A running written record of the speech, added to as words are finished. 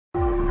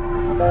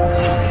Right,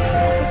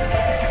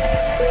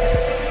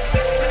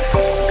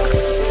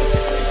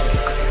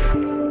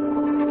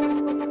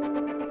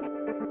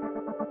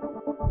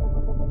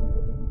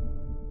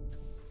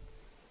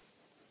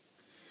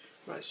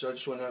 so I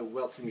just want to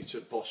welcome you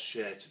to Boss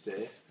Share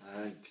today.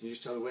 Can you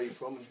just tell me where you're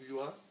from and who you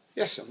are?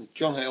 Yes, I'm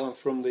John Hale. I'm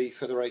from the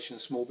Federation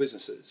of Small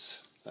Businesses.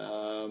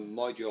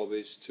 My job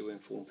is to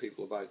inform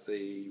people about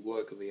the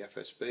work of the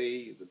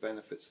FSB, the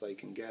benefits they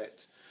can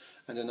get,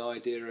 and an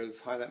idea of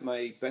how that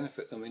may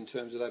benefit them in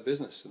terms of their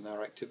business and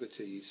their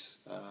activities.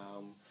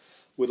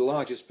 We're the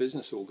largest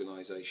business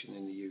organisation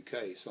in the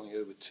UK, something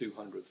over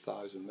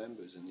 200,000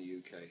 members in the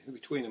UK, who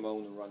between them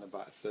own and run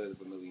about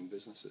 1/3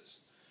 businesses.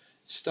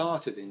 It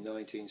started in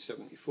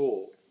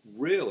 1974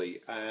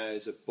 really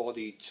as a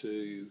body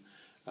to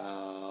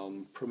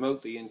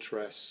promote the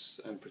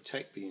interests and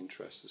protect the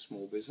interests of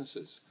small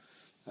businesses.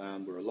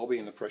 We're a lobby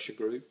and a pressure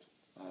group.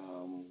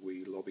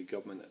 We lobby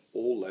government at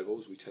all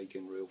levels. We take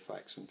in real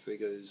facts and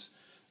figures,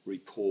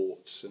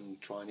 reports,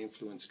 and try and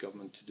influence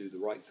government to do the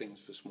right things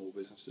for small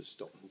businesses,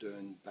 stop them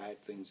doing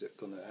bad things that are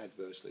going to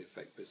adversely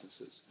affect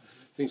businesses.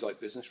 Things like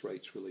business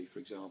rates relief, for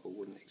example,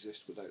 wouldn't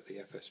exist without the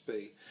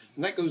FSB.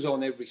 And that goes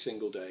on every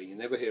single day. You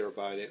never hear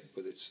about it,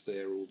 but it's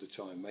there all the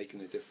time,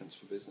 making a difference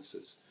for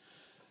businesses.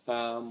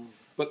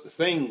 But the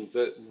thing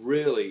that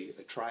really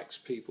attracts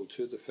people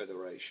to the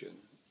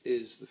Federation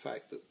is the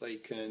fact that they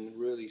can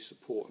really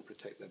support and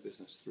protect their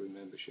business through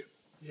membership.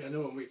 Yeah, I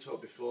know when we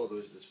talked before,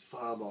 there's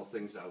far more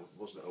things that I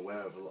wasn't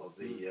aware of. A lot of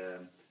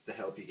the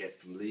help you get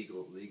from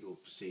legal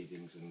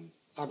proceedings and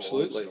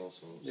absolutely. And all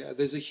sorts. Yeah,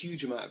 there's a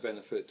huge amount of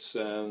benefits.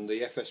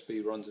 The FSB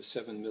runs a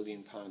 £7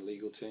 million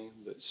legal team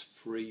that's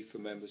free for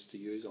members to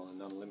use on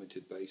an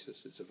unlimited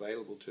basis. It's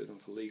available to them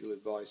for legal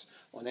advice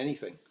on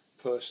anything: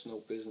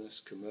 personal,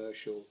 business,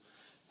 commercial,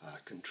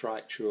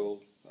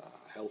 contractual,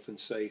 health and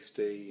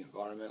safety,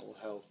 environmental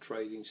health,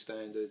 trading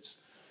standards,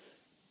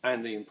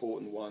 and the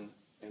important one,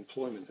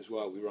 employment as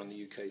well. We run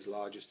the UK's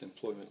largest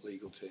employment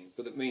legal team,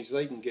 but it means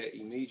they can get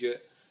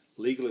immediate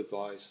legal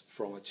advice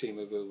from a team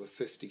of over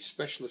 50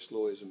 specialist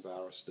lawyers and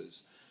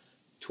barristers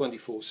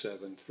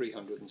 24/7,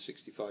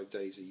 365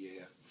 days a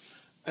year.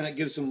 And it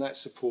gives them that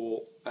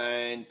support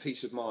and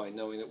peace of mind,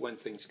 knowing that when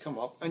things come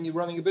up, and you're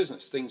running a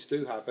business, things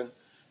do happen,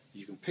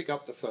 you can pick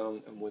up the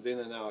phone and within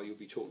an hour you'll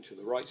be talking to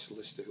the right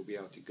solicitor who'll be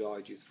able to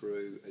guide you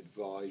through,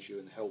 advise you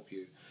and help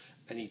you.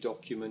 Any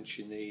documents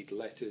you need,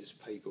 letters,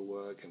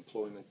 paperwork,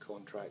 employment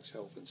contracts,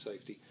 health and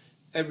safety,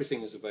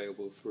 everything is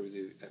available through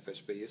the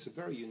FSB. It's a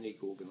very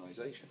unique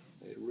organisation.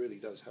 It really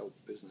does help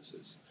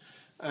businesses.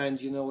 And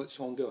you know it's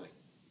ongoing.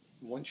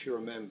 Once you're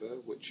a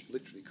member, which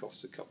literally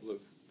costs the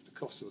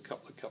cost of a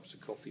couple of cups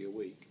of coffee a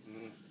week,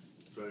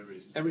 very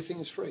reasonable. Everything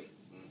is free.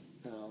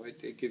 You know,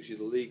 it gives you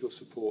the legal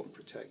support and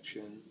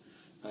protection.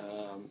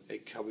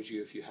 It covers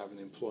you if you have an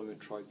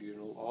employment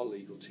tribunal. Our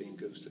legal team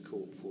goes to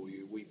court for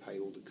you. We pay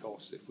all the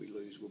costs. If we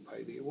lose, we'll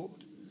pay the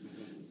award.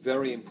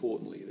 Very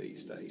importantly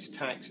these days,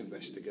 tax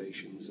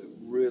investigations are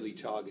really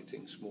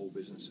targeting small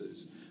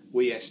businesses.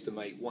 We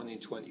estimate 1 in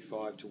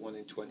 25 to 1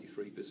 in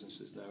 23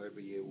 businesses now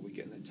every year will be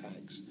getting a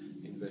tax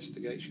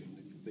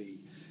investigation. The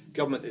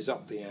government is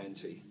up the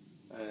ante,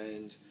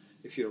 and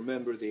if you're a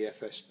member of the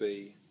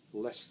FSB,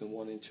 less than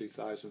 1 in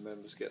 2,000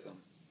 members get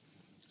them,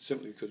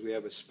 simply because we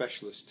have a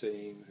specialist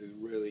team who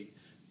really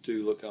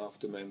do look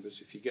after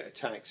members. If you get a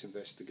tax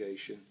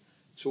investigation,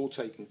 it's all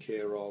taken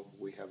care of.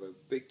 We have a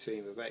big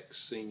team of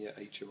ex-senior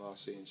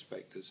HMRC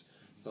inspectors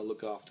that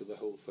look after the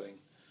whole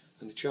thing.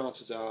 And the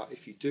chances are,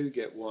 if you do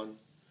get one,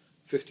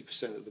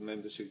 50% of the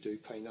members who do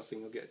pay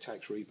nothing will get a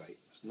tax rebate.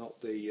 It's not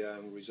the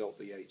result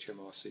the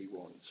HMRC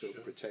wants, so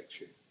it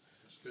protects you.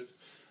 That's good.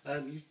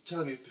 You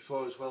told me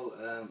before as well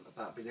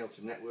about being able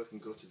to network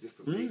and go to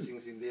different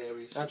meetings in the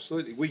areas.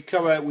 Absolutely.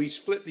 We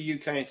split the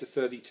UK into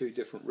 32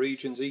 different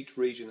regions. Each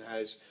region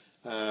has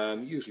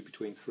usually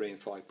between 3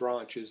 and 5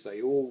 branches. They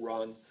all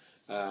run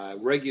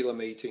regular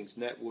meetings,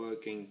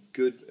 networking,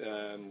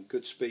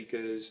 good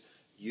speakers,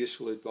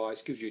 useful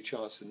advice, gives you a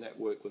chance to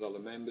network with other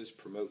members,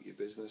 promote your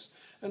business,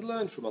 and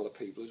learn from other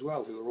people as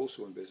well who are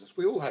also in business.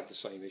 We all have the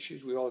same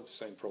issues, we all have the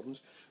same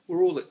problems.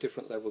 We're all at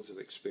different levels of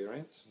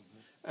experience.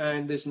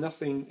 And there's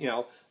nothing, you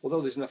know, although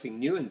there's nothing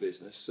new in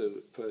business,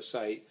 so per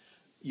se,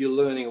 you're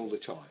learning all the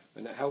time,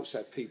 and it helps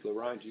have people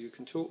around you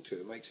can talk to.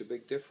 It makes a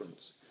big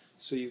difference.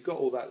 So you've got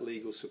all that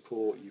legal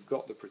support, you've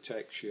got the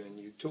protection,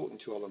 you're talking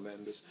to other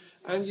members,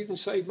 and you can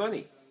save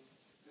money.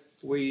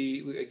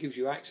 It gives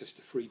you access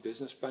to free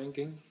business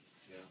banking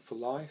for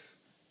life.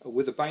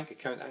 With a bank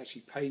account that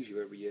actually pays you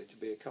every year to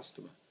be a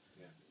customer.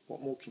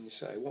 What more can you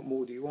say? What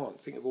more do you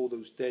want? Think of all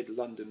those dead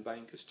London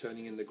bankers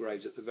turning in the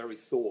graves at the very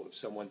thought of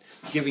someone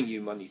giving you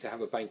money to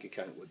have a bank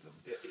account with them.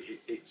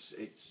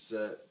 It's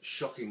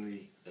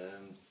shockingly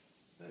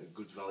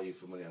good value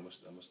for money, I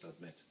must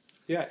admit.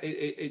 Yeah,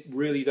 it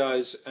really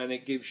does, and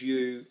it gives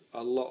you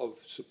a lot of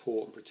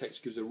support and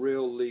protection. It gives a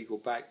real legal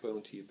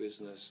backbone to your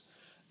business,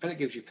 and it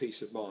gives you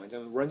peace of mind. I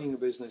mean, running a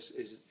business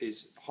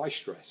is high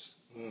stress.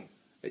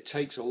 It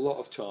takes a lot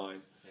of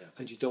time,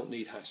 and you don't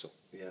need hassle.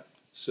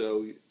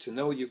 So to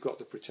know you've got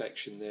the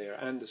protection there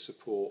and the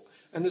support,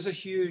 and there's a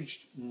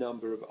huge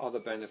number of other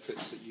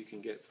benefits that you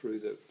can get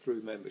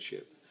through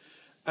membership.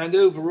 And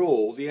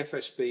overall, the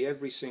FSB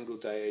every single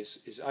day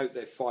is out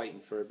there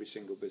fighting for every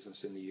single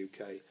business in the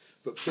UK.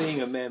 But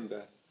being a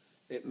member,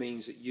 it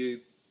means that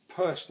you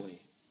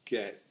personally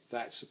get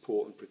that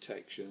support and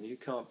protection. You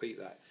can't beat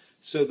that.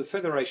 So the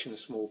Federation of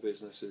Small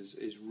Businesses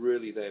is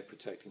really there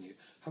protecting you.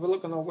 Have a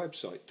look on our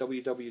website,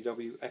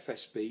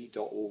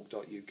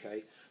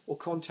 www.fsb.org.uk, or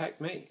contact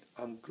me.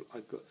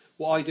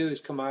 What I do is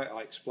come out,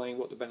 I explain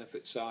what the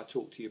benefits are,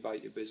 talk to you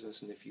about your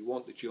business, and if you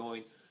want to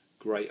join,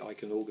 great, I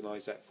can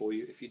organise that for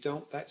you. If you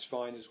don't, that's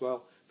fine as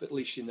well, but at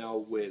least you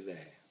know we're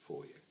there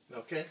for you.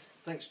 Okay,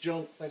 thanks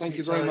John. Thank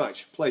you very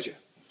much. Pleasure.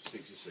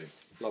 Speak to you soon.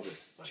 Lovely.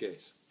 Bye.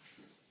 Cheers.